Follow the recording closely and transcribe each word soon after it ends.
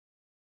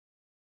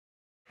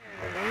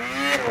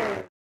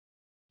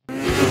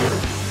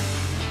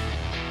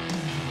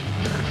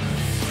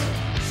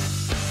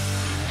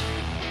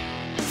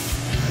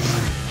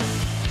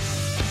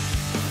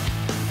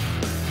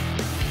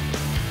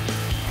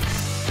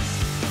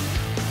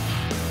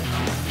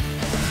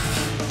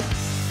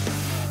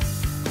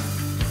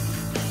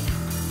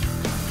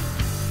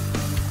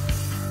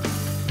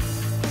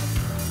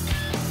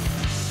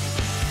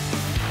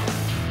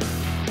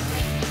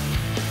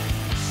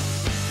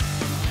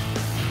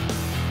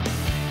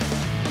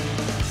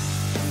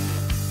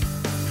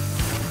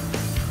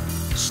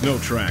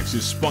SnowTrax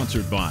is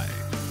sponsored by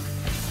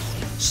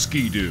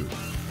Ski-Doo,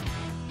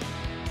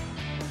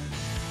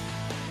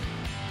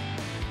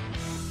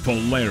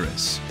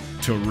 Polaris,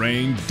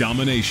 Terrain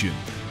Domination,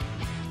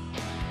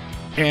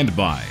 and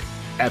by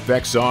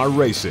FXR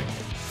Racing,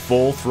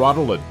 Full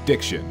Throttle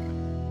Addiction.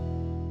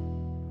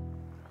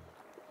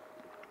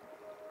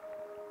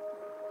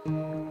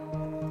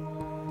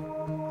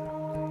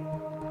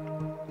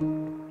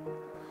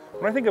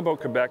 When I think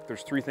about Quebec,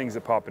 there's three things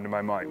that pop into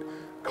my mind: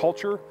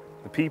 culture,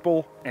 the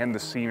people, and the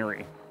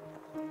scenery.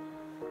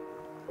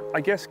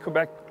 I guess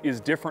Quebec is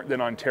different than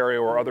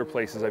Ontario or other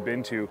places I've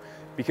been to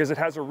because it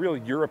has a real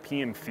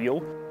European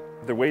feel.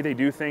 The way they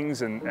do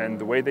things and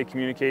the way they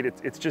communicate,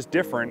 it's just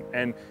different,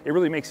 and it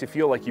really makes you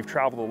feel like you've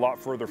traveled a lot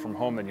further from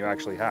home than you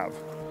actually have.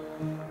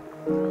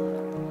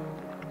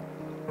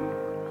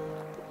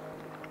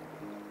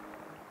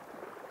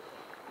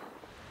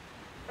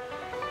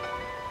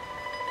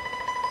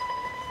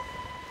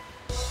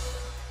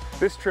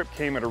 This trip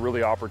came at a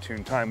really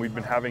opportune time. We've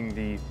been having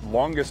the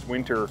longest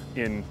winter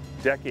in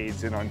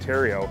decades in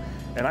Ontario,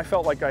 and I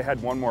felt like I had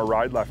one more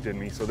ride left in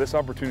me, so this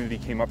opportunity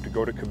came up to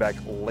go to Quebec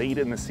late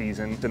in the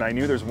season, and I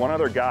knew there's one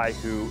other guy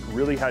who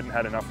really hadn't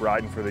had enough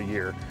riding for the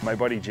year, my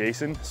buddy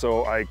Jason,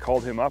 so I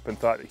called him up and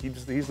thought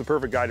he's the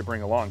perfect guy to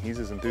bring along. He's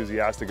as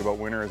enthusiastic about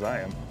winter as I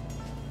am.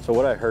 So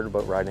what I heard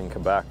about riding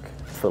Quebec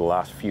for the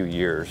last few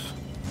years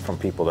from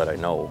people that I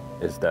know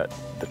is that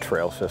the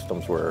trail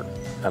systems were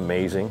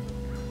amazing,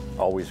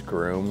 always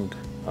groomed,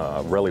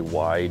 really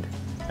wide,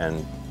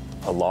 and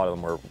a lot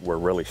of them were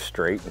really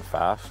straight and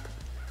fast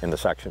in the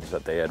sections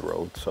that they had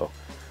rode. So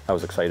I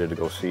was excited to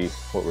go see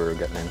what we were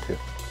getting into.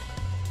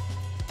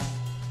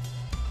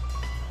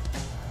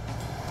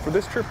 For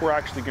this trip, we're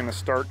actually going to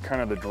start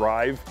kind of the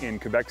drive in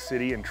Quebec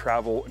City and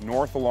travel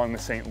north along the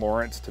St.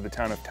 Lawrence to the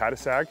town of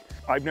Tadoussac.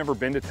 I've never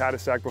been to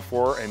Tadoussac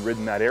before and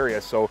ridden that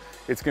area, so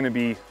it's going to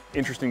be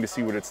interesting to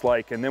see what it's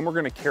like. And then we're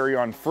going to carry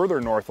on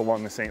further north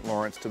along the St.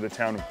 Lawrence to the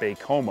town of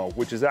Baie-Comeau,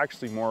 which is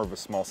actually more of a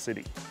small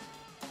city.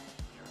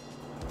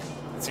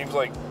 It seems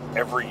like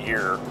every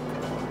year,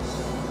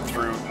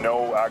 through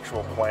no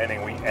actual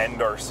planning, we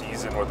end our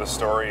season with a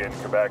story in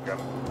Quebec. And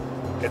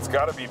it's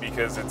got to be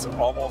because it's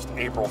almost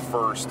April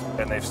 1st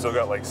and they've still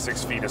got like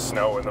 6 feet of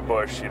snow in the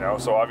bush, you know?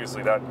 So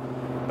obviously that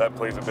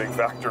plays a big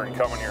factor in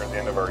coming here at the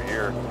end of our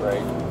year.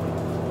 Right.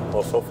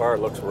 Well, so far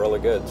it looks really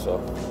good, so.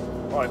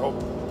 Well, I hope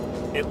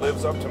it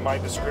lives up to my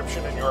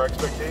description and your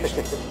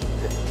expectations.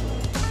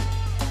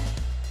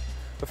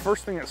 The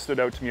first thing that stood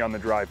out to me on the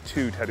drive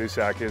to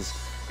Tadoussac is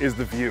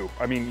the view.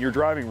 I mean, you're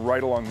driving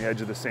right along the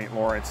edge of the St.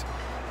 Lawrence.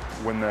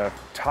 When the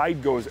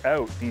tide goes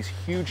out, these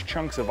huge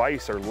chunks of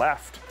ice are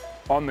left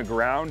on the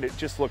ground. It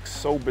just looks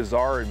so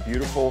bizarre and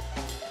beautiful.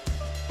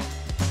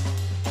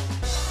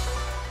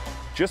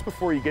 Just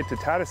before you get to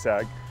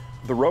Tadoussac,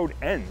 the road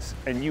ends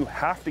and you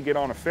have to get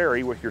on a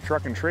ferry with your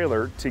truck and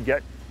trailer to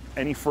get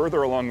any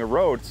further along the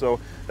road. So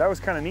that was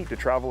kind of neat to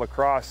travel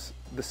across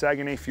the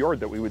Saguenay Fjord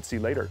that we would see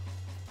later.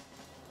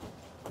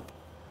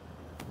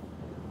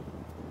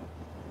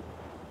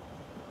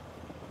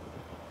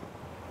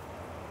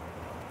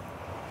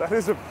 That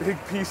is a big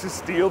piece of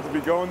steel to be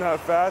going that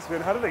fast,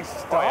 man. How do they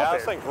stop it? Oh yeah,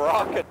 it's like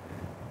rocket.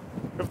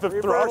 If the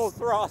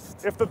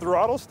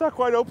throttle's stuck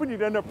wide open,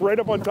 you'd end up right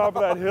up on top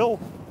of that hill.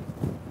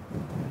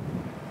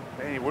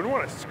 Man, you wouldn't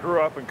want to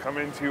screw up and come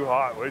in too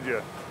hot, would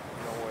you?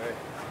 No way.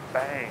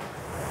 Bang.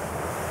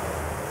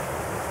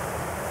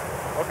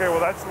 Okay, well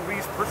that's the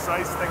least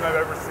precise thing I've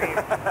ever seen.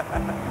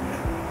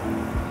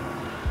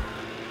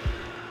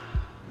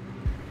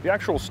 The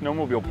actual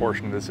snowmobile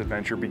portion of this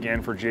adventure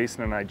began for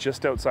Jason and I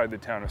just outside the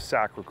town of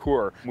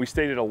Sacré-Cœur. We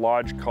stayed at a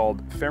lodge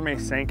called Ferme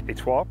 5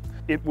 Étoiles.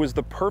 It was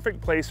the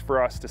perfect place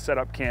for us to set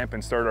up camp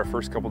and start our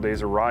first couple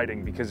days of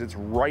riding because it's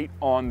right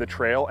on the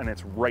trail and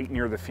it's right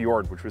near the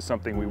fjord, which was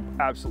something we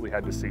absolutely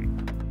had to see.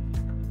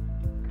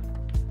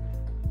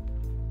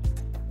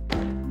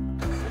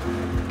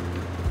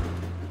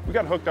 We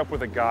got hooked up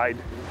with a guide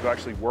who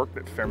actually worked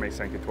at Ferme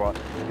 5 Étoiles.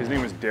 His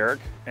name was Derek,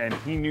 and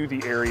he knew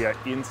the area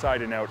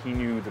inside and out. He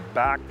knew the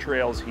back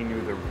trails, he knew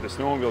the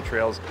snowmobile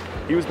trails.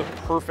 He was the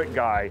perfect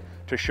guy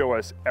to show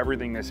us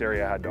everything this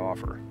area had to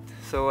offer.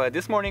 So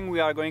this morning we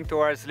are going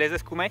towards Les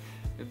Escoumins.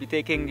 We'll be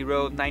taking the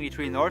road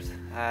 93 north.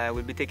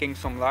 We'll be taking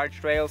some large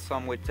trails,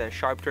 some with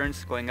sharp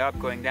turns going up,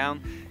 going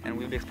down, and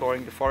we'll be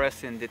exploring the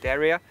forest in that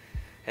area.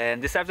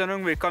 And this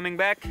afternoon we're coming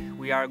back.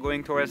 We are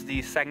going towards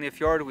the Saguenay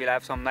Fjord. We'll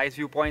have some nice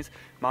viewpoints,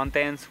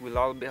 mountains. We'll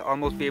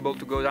almost be able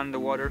to go down the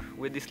water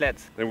with the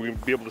sleds. Then we'll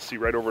be able to see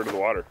right over to the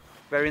water.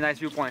 Very nice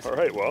viewpoints. All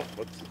right, well,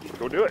 let's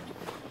go do it.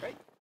 Great.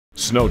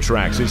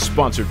 SnowTrax is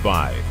sponsored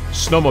by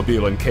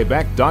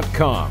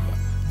snowmobileinquebec.com.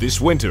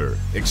 This winter,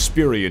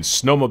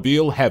 experience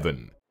snowmobile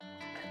heaven.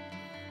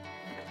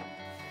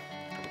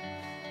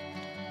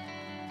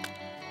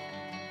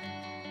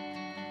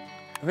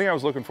 The thing I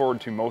was looking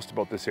forward to most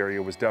about this area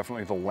was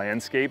definitely the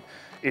landscape.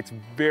 It's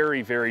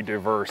very, very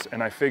diverse,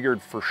 and I figured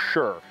for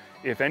sure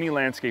if any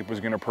landscape was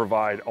going to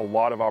provide a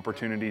lot of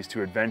opportunities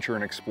to adventure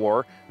and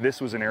explore, this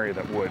was an area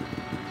that would.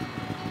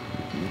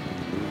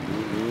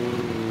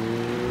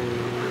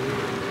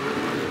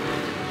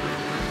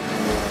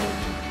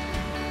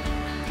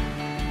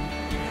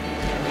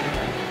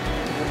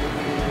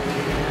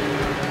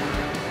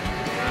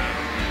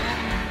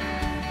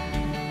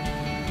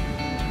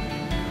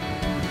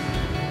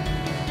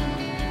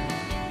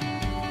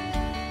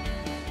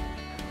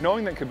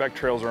 Knowing that Quebec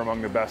trails are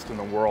among the best in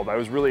the world, I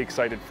was really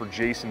excited for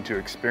Jason to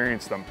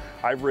experience them.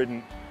 I've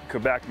ridden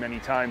Quebec many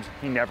times,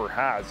 he never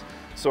has.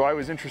 So I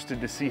was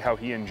interested to see how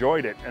he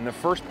enjoyed it. And the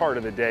first part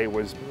of the day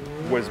was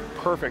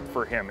perfect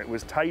for him. It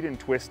was tight and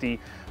twisty,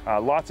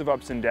 lots of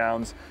ups and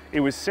downs. It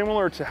was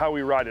similar to how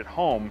we ride at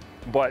home,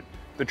 but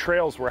the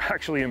trails were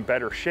actually in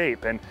better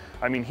shape. And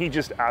I mean, he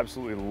just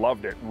absolutely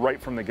loved it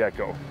right from the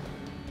get-go.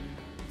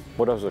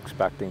 What I was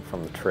expecting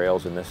from the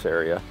trails in this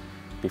area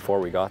before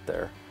we got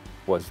there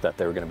was that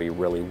they were going to be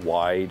really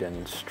wide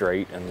and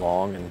straight and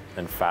long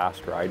and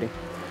fast riding.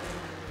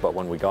 But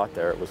when we got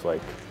there, it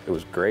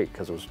was great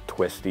because it was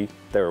twisty.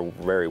 They were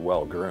very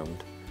well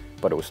groomed,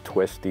 but it was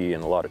twisty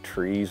and a lot of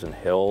trees and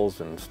hills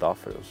and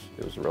stuff.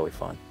 It was really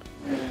fun.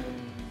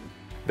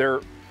 They're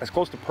as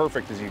close to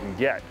perfect as you can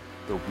get.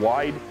 They're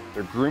wide,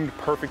 they're groomed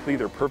perfectly,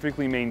 they're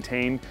perfectly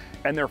maintained,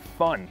 and they're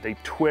fun. They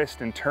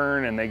twist and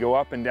turn and they go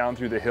up and down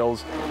through the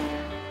hills.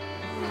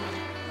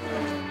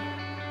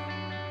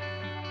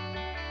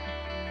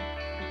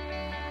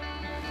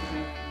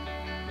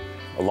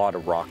 A lot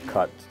of rock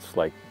cuts,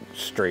 like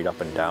straight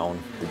up and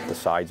down the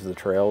sides of the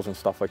trails and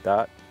stuff like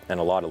that, and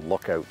a lot of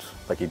lookouts.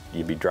 Like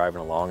you'd be driving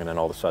along and then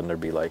all of a sudden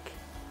there'd be like,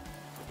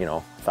 you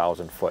know,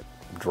 1,000-foot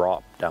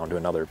drop down to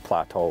another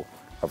plateau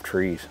of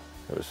trees.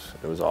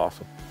 It was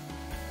awesome.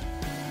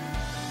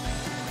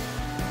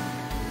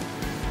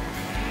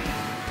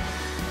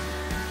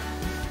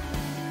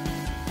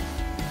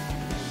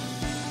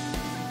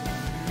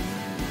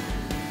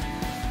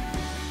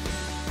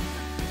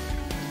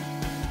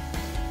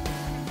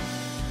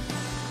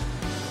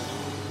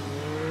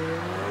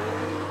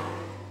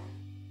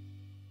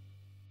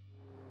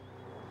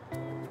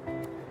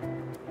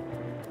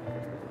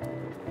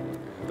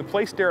 The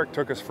place Derek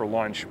took us for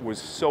lunch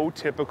was so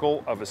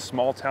typical of a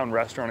small town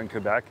restaurant in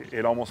Quebec,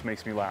 it almost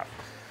makes me laugh.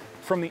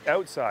 From the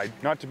outside,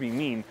 not to be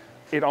mean,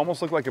 it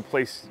almost looked like a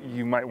place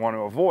you might want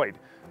to avoid.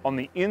 On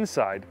the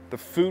inside, the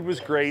food was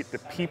great, the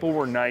people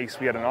were nice,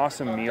 we had an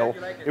awesome meal.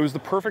 It was the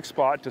perfect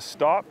spot to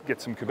stop,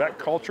 get some Quebec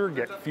culture,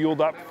 get fueled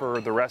up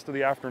for the rest of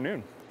the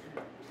afternoon.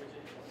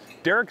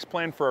 Derek's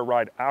plan for a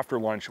ride after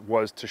lunch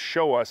was to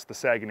show us the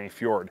Saguenay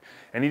Fjord.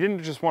 And he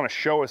didn't just want to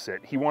show us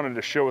it, he wanted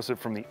to show us it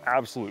from the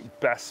absolute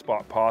best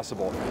spot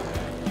possible.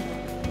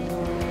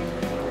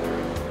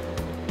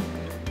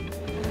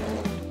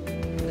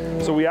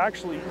 So we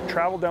actually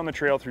traveled down the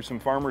trail through some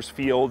farmers'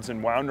 fields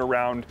and wound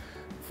around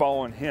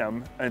following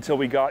him until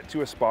we got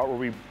to a spot where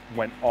we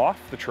went off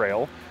the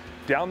trail,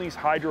 down these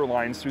hydro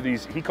lines through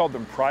these, he called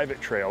them private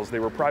trails. They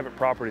were private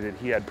property that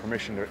he had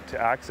permission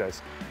to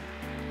access.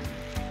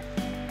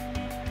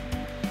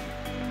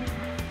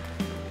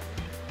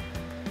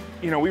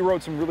 You know, we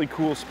rode some really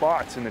cool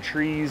spots in the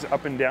trees,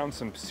 up and down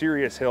some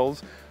serious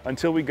hills,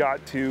 until we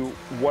got to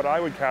what I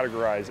would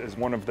categorize as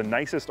one of the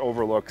nicest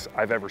overlooks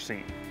I've ever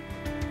seen.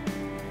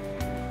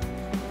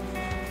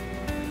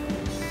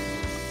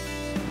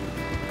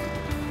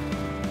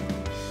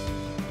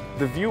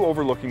 The view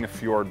overlooking the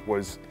fjord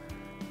was,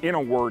 in a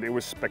word, it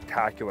was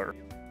spectacular.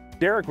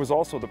 Derek was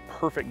also the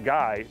perfect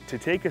guy to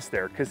take us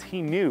there because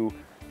he knew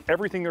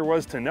everything there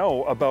was to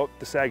know about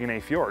the Saguenay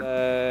Fjord.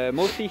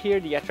 Mostly here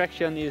the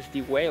attraction is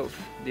the whales.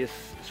 This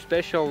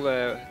special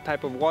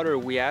type of water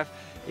we have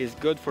is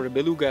good for the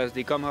belugas.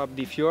 They come up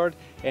the fjord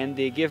and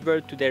they give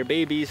birth to their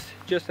babies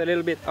just a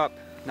little bit up.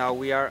 Now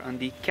we are on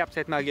the Cap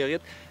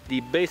Sainte-Marguerite. The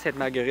Bay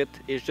Sainte-Marguerite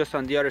is just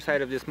on the other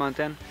side of this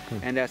mountain,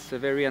 and that's a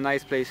very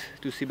nice place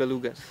to see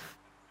belugas.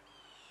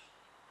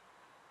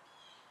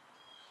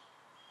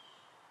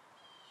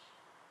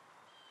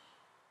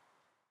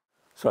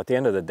 So at the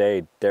end of the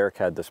day, Derek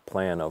had this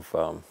plan of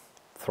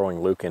throwing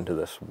Luke into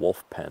this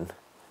wolf pen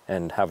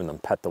and having them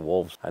pet the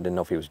wolves. I didn't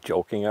know if he was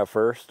joking at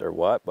first or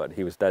what, but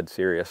he was dead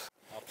serious.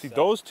 See,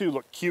 those two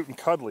look cute and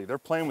cuddly. They're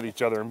playing with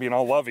each other and being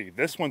all lovey.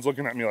 This one's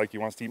looking at me like he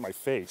wants to eat my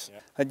face.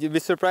 Yeah. You'd be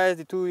surprised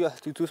the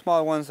two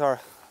small ones are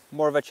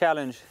more of a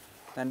challenge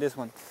than this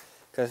one,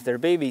 because they're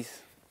babies,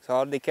 so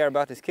all they care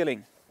about is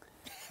killing.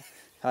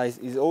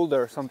 He's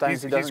older,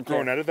 sometimes he doesn't He's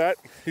grown care. out of that?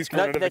 He's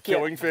grown out of the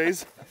killing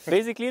phase?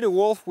 Basically, the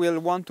wolf will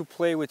want to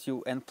play with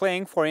you, and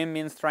playing for him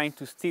means trying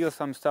to steal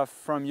some stuff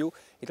from you.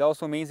 It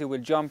also means he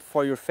will jump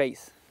for your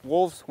face.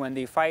 Wolves, when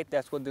they fight,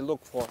 that's what they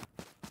look for.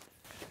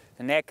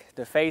 The neck,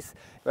 the face.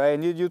 But I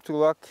need you to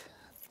look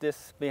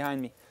this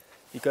behind me,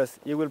 because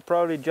he will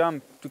probably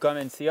jump to come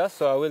and see us,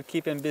 so I will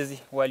keep him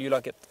busy while you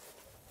lock it.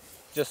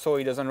 Just so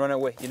he doesn't run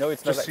away. You know,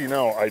 it's not just so you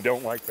know, I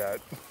don't like that.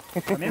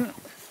 Come in.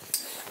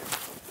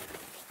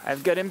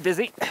 I've got him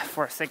busy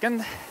for a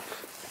second.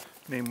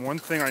 Name one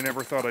thing I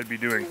never thought I'd be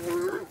doing.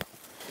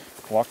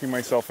 Locking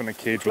myself in a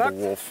cage with a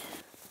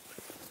wolf.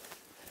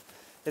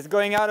 It's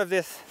going out of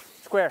this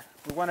square.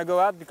 We want to go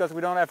out because we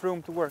don't have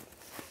room to work.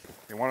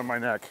 They wanted my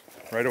neck,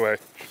 right away.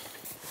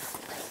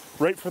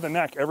 Right for the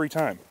neck every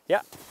time.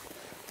 Yeah.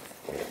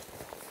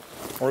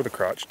 Or the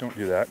crotch, don't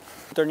do that.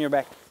 Turn your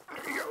back.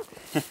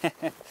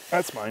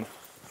 That's mine.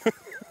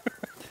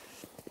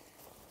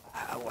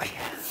 Oh, boy.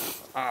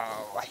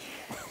 Oh, boy.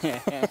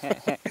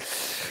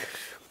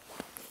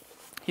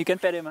 You can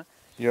pet him, huh?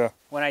 Yeah.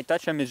 When I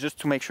touch him, it's just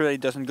to make sure that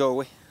it doesn't go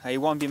away. He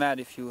won't be mad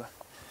if you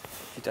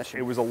touch him.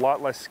 It was a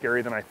lot less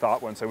scary than I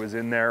thought once I was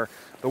in there.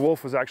 The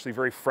wolf was actually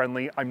very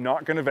friendly. I'm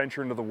not going to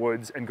venture into the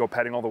woods and go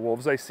petting all the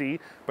wolves I see,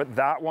 but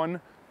that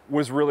one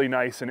was really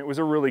nice, and it was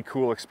a really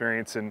cool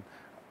experience, and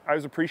I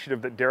was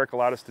appreciative that Derek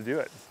allowed us to do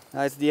it.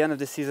 It's the end of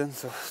the season,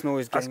 so snow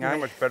is getting high. Ask me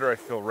how much better I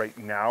feel right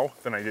now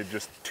than I did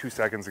just 2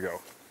 seconds ago.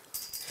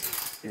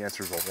 The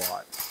answer is a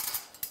lot.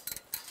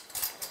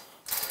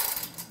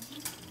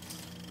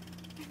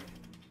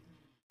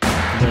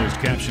 Closed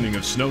captioning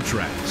of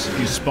SnowTrax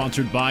is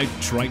sponsored by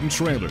Triton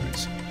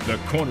Trailers, the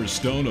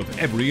cornerstone of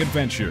every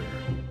adventure.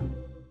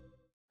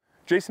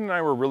 Jason and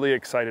I were really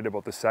excited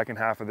about the second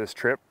half of this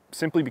trip,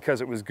 simply because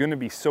it was going to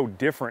be so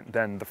different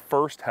than the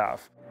first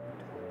half.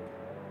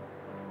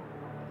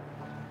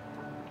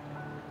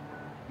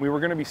 We were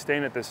going to be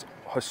staying at this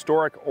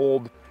historic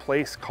old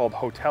place called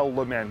Hotel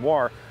Le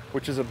Manoir,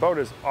 which is about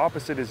as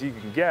opposite as you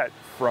can get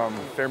from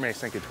Ferme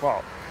 5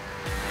 Étoiles.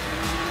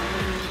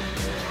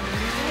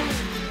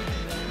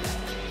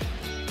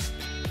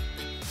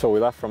 So we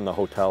left from the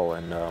hotel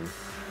and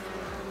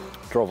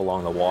drove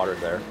along the water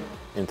there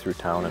in through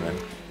town, and then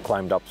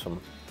climbed up some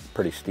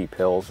pretty steep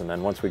hills. And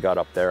then once we got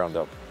up there on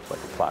the like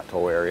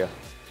plateau area,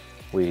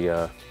 we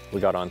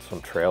got on some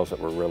trails that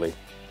were really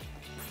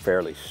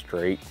fairly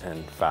straight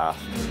and fast.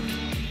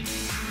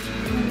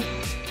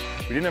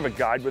 We didn't have a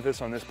guide with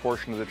us on this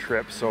portion of the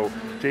trip, so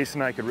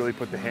Jason and I could really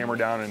put the hammer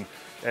down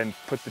and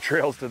put the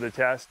trails to the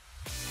test.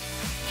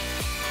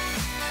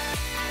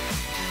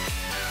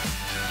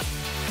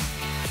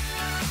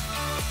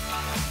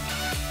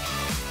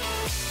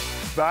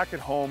 Back at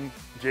home,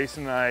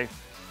 Jason and I,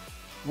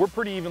 we're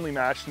pretty evenly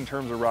matched in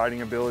terms of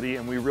riding ability,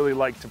 and we really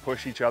like to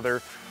push each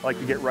other, like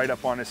to get right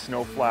up on his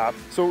snow flap.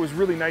 So it was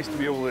really nice to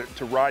be able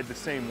to ride the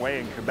same way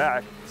in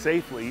Quebec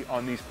safely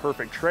on these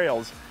perfect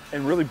trails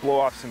and really blow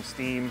off some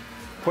steam,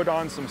 put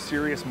on some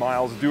serious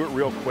miles, do it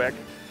real quick,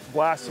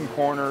 blast some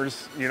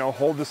corners, you know,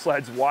 hold the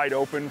sleds wide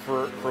open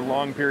for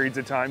long periods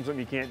of time, something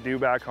you can't do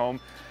back home.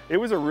 It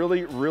was a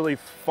really, really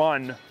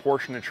fun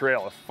portion of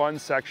trail, a fun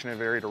section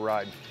of area to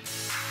ride.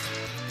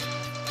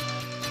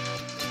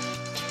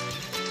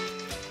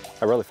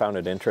 I really found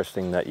it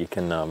interesting that you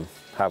can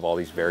have all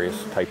these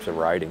various types of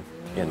riding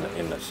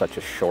in such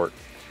a short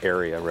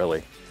area,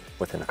 really,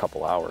 within a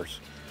couple hours.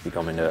 You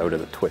come out of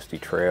the twisty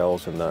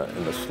trails and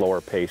the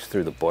slower pace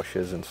through the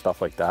bushes and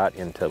stuff like that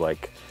into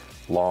like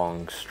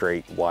long,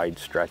 straight, wide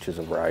stretches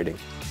of riding.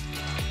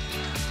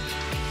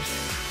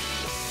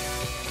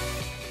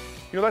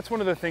 You know, that's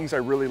one of the things I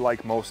really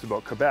like most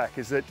about Quebec,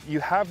 is that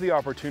you have the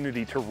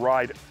opportunity to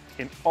ride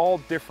in all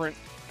different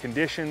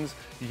conditions.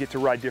 You get to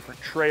ride different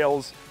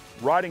trails.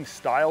 Riding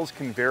styles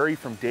can vary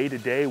from day to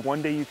day.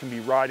 One day you can be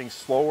riding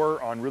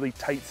slower on really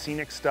tight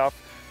scenic stuff.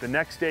 The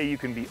next day you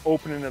can be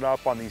opening it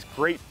up on these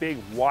great big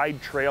wide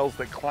trails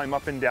that climb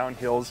up and down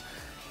hills.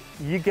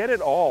 You get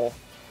it all,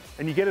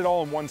 and you get it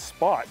all in one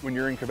spot when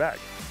you're in Quebec.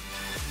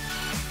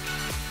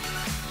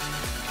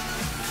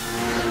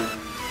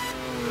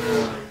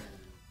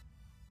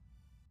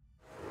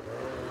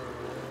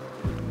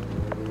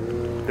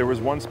 There was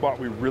one spot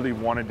we really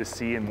wanted to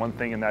see, and one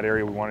thing in that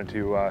area we wanted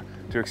to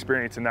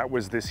experience, and that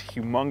was this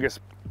humongous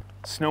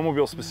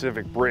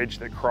snowmobile-specific bridge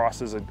that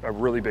crosses a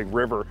really big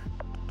river.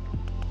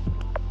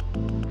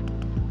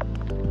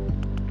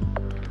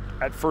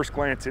 At first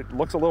glance, it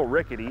looks a little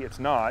rickety. It's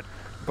not,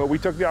 but we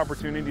took the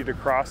opportunity to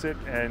cross it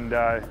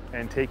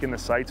and take in the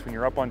sights. When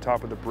you're up on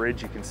top of the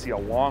bridge, you can see a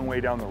long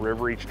way down the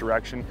river each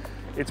direction.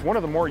 It's one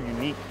of the more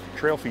unique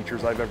trail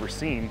features I've ever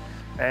seen,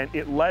 and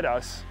it led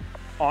us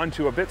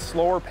onto a bit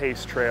slower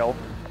paced trail,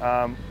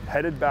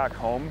 headed back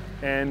home,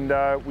 and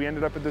we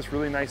ended up at this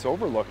really nice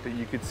overlook that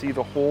you could see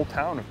the whole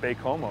town of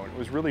Baie-Comeau. It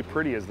was really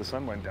pretty as the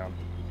sun went down.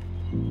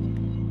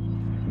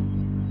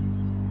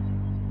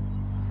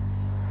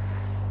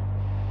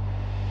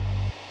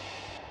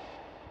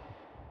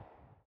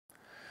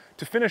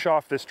 To finish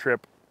off this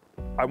trip,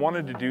 I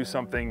wanted to do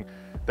something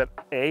that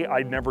A,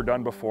 I'd never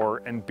done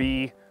before, and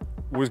B,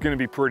 was going to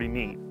be pretty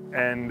neat.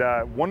 And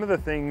one of the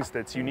things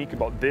that's unique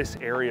about this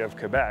area of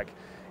Quebec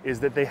is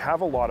that they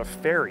have a lot of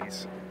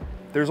ferries.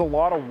 There's a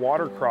lot of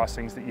water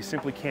crossings that you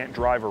simply can't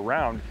drive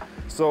around.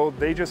 So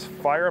they just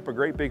fire up a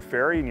great big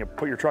ferry and you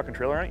put your truck and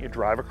trailer on it, you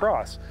drive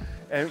across.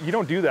 And you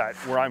don't do that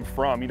where I'm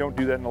from. You don't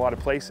do that in a lot of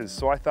places.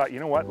 So I thought, you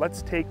know what,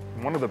 let's take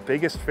one of the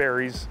biggest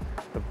ferries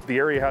the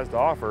area has to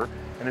offer,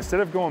 and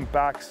instead of going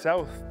back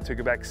south to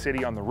Quebec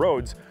City on the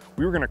roads,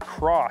 we were gonna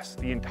cross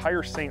the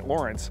entire St.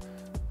 Lawrence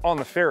on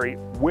the ferry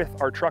with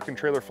our truck and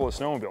trailer full of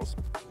snowmobiles.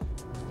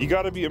 You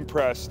gotta be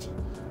impressed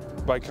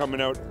by coming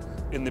out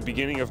in the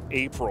beginning of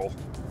April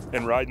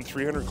and riding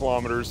 300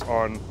 kilometers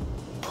on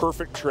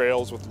perfect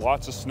trails with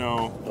lots of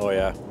snow. Oh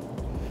yeah,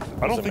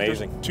 I don't think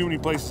there's too many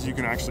places you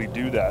can actually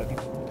do that.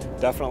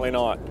 Definitely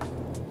not.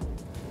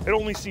 It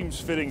only seems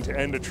fitting to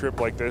end a trip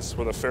like this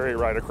with a ferry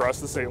ride across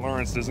the St.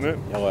 Lawrence, doesn't it?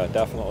 Oh yeah,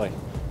 definitely.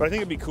 But I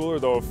think it'd be cooler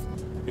though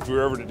if we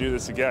were ever to do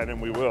this again,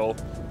 and we will,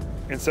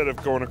 instead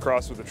of going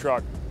across with a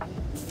truck,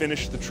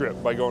 finish the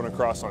trip by going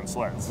across on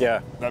sleds.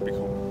 Yeah. That'd be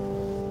cool.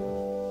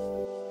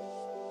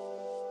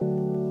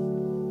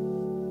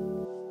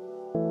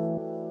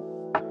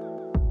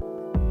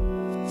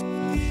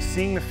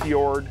 the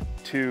fjord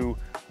to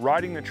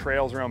riding the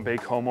trails around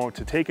Baie-Comeau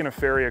to taking a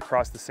ferry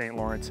across the St.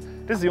 Lawrence.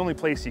 This is the only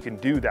place you can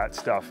do that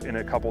stuff in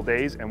a couple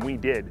days, and we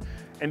did.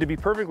 And to be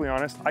perfectly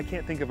honest, I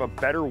can't think of a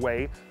better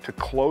way to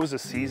close a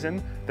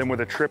season than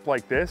with a trip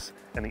like this,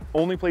 and the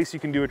only place you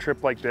can do a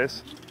trip like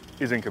this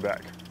is in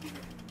Quebec.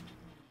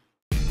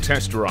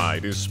 Test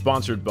Ride is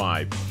sponsored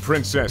by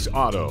Princess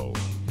Auto,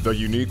 the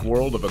unique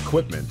world of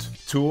equipment,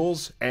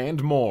 tools,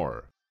 and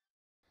more.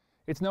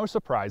 It's no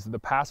surprise that the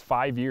past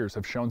 5 years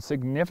have shown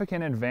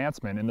significant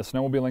advancement in the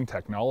snowmobiling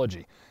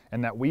technology,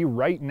 and that we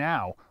right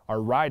now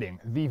are riding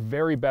the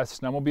very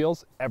best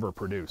snowmobiles ever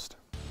produced.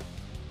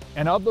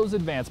 And of those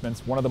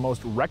advancements, one of the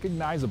most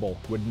recognizable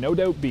would no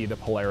doubt be the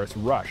Polaris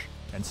Rush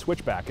and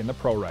Switchback in the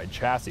Pro-Ride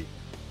chassis.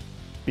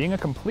 Being a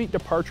complete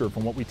departure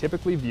from what we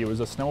typically view as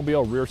a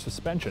snowmobile rear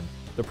suspension,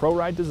 the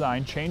Pro-Ride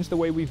design changed the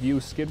way we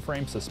view skid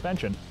frame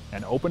suspension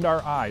and opened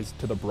our eyes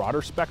to the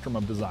broader spectrum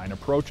of design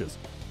approaches.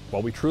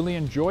 While we truly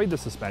enjoyed the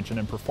suspension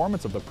and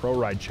performance of the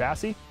Pro-Ride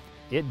chassis,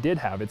 it did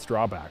have its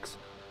drawbacks.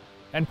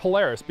 And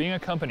Polaris, being a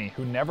company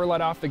who never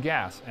let off the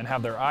gas and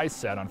have their eyes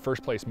set on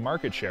first place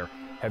market share,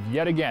 have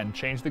yet again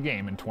changed the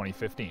game in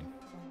 2015.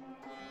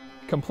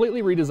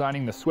 Completely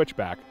redesigning the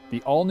Switchback,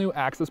 the all-new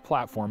Axis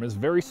platform is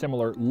very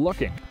similar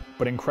looking,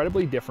 but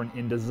incredibly different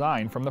in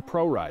design from the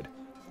Pro-Ride.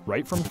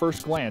 Right from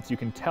first glance, you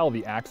can tell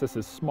the Axis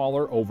is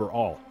smaller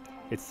overall.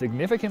 Its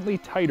significantly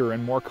tighter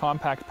and more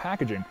compact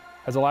packaging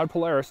has allowed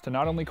Polaris to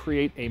not only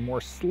create a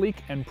more sleek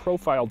and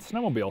profiled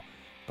snowmobile,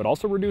 but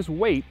also reduce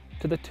weight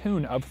to the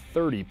tune of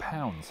 30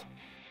 pounds.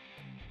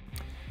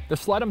 The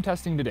sled I'm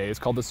testing today is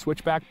called the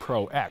Switchback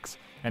Pro-X,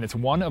 and it's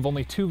one of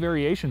only 2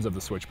 variations of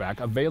the Switchback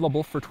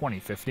available for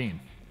 2015.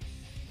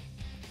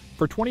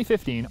 For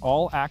 2015,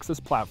 all Axis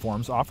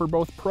platforms offer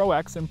both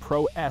Pro-X and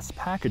Pro-S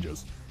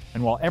packages,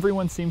 and while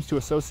everyone seems to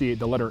associate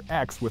the letter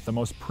X with the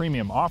most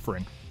premium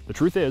offering, the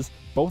truth is,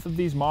 both of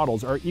these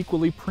models are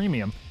equally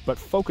premium, but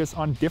focus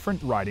on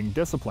different riding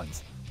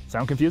disciplines.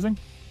 Sound confusing?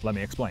 Let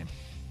me explain.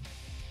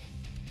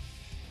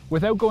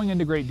 Without going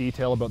into great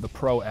detail about the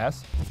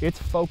Pro-S, its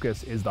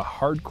focus is the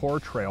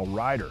hardcore trail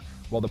rider,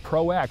 while the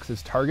Pro-X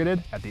is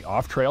targeted at the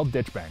off-trail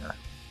ditch banger.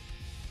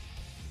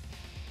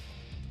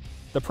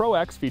 The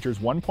Pro-X features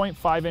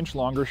 1.5-inch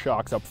longer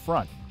shocks up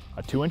front,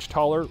 a 2-inch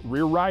taller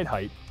rear ride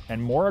height,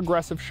 and more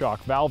aggressive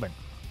shock valving,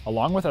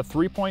 along with a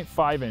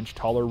 3.5-inch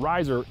taller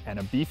riser and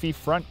a beefy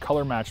front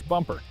color-matched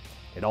bumper.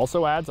 It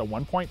also adds a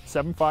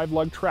 1.75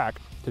 lug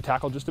track to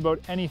tackle just about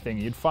anything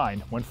you'd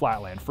find when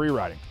flatland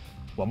freeriding.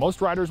 While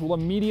most riders will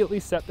immediately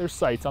set their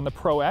sights on the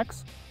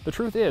Pro-X, the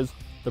truth is,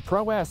 the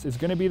Pro-S is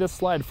going to be the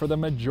sled for the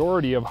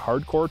majority of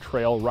hardcore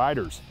trail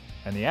riders,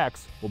 and the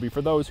X will be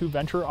for those who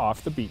venture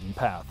off the beaten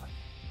path.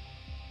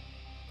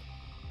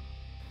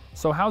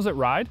 So how's it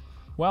ride?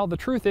 Well, the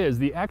truth is,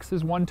 the X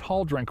is one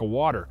tall drink of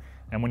water,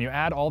 and when you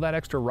add all that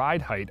extra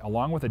ride height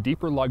along with a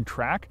deeper lug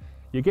track,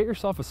 you get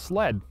yourself a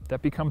sled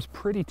that becomes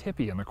pretty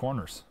tippy in the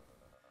corners.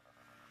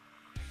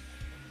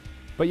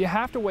 But you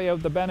have to weigh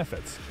out the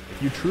benefits.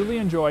 If you truly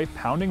enjoy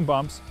pounding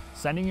bumps,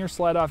 sending your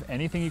sled off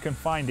anything you can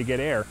find to get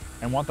air,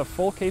 and want the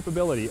full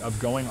capability of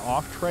going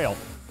off trail,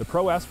 the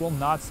Pro-S will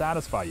not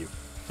satisfy you.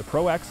 The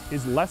Pro-X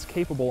is less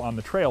capable on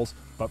the trails,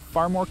 but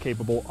far more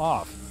capable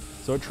off.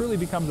 So it truly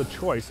becomes a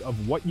choice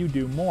of what you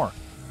do more.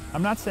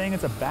 I'm not saying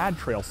it's a bad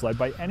trail sled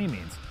by any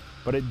means,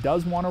 but it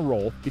does want to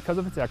roll because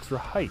of its extra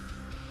height,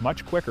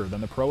 much quicker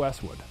than the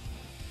Pro-S would.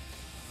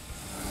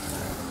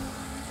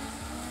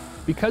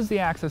 Because the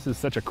Axis is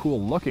such a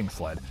cool looking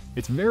sled,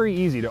 it's very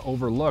easy to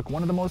overlook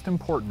one of the most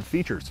important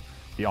features,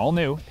 the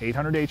all-new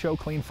 800HO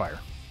Clean Fire.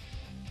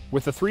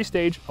 With the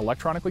 3-stage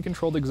electronically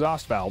controlled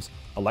exhaust valves,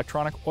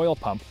 electronic oil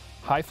pump,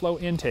 high flow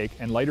intake,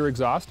 and lighter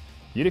exhaust,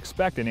 you'd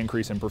expect an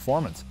increase in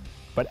performance.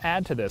 But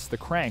add to this the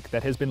crank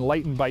that has been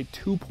lightened by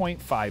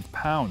 2.5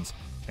 pounds,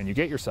 and you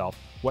get yourself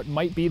what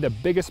might be the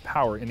biggest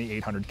power in the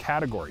 800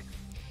 category,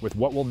 with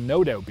what will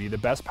no doubt be the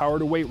best power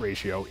to weight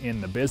ratio in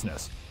the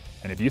business.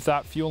 And if you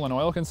thought fuel and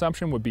oil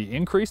consumption would be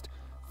increased,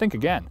 think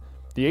again.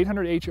 The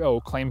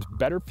 800HO claims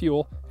better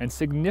fuel and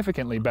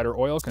significantly better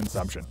oil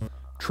consumption.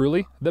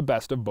 Truly the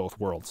best of both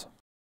worlds.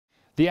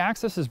 The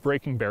Axis is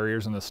breaking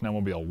barriers in the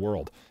snowmobile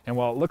world, and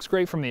while it looks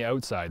great from the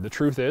outside, the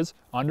truth is,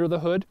 under the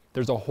hood,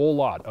 there's a whole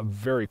lot of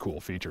very cool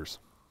features.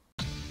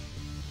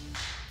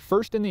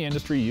 First in the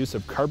industry use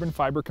of carbon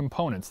fiber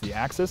components, the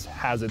Axis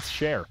has its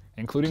share,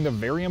 including the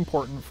very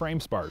important frame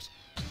spars.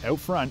 Out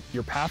front,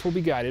 your path will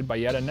be guided by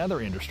yet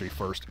another industry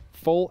first,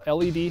 full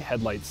LED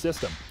headlight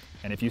system.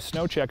 And if you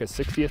snow check a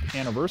 60th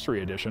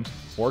anniversary edition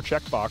or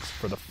checkbox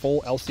for the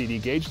full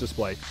LCD gauge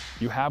display,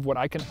 you have what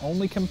I can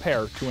only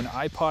compare to an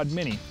iPod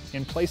mini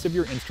in place of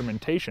your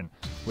instrumentation,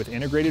 with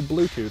integrated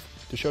Bluetooth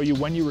to show you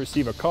when you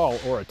receive a call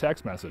or a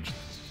text message.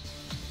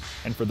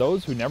 And for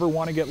those who never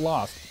want to get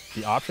lost,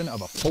 the option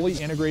of a fully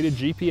integrated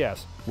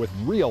GPS with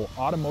real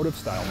automotive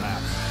style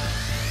maps.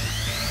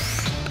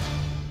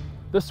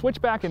 The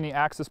Switchback in the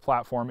Axis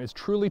platform is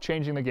truly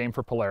changing the game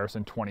for Polaris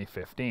in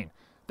 2015.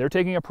 They're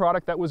taking a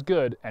product that was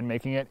good and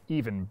making it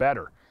even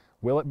better.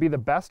 Will it be the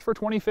best for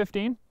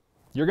 2015?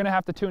 You're going to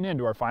have to tune in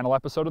to our final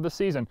episode of the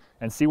season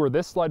and see where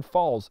this sled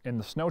falls in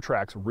the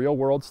SnowTrax Real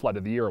World Sled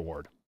of the Year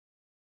award.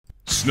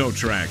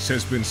 SnowTrax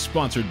has been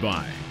sponsored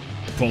by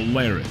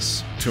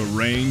Polaris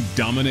Terrain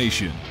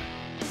Domination,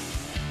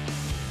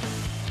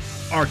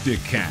 Arctic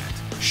Cat,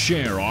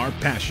 share our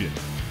passion,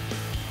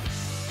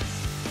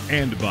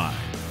 and by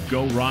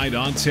Go Ride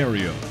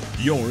Ontario,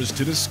 yours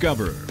to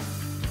discover.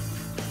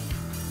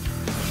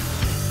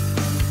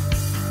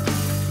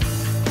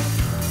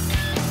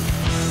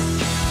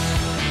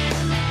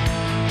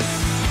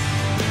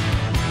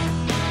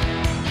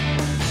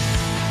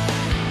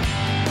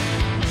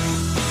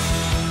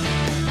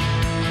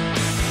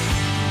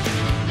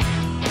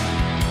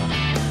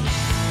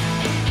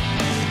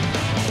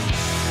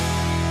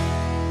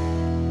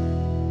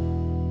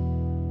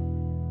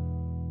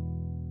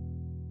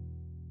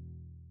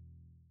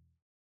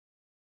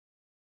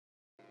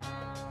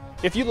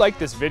 If you liked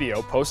this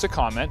video, post a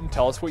comment and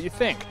tell us what you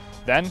think.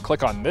 Then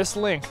click on this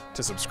link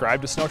to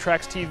subscribe to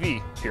SnowTrax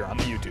TV here on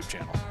the YouTube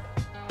channel.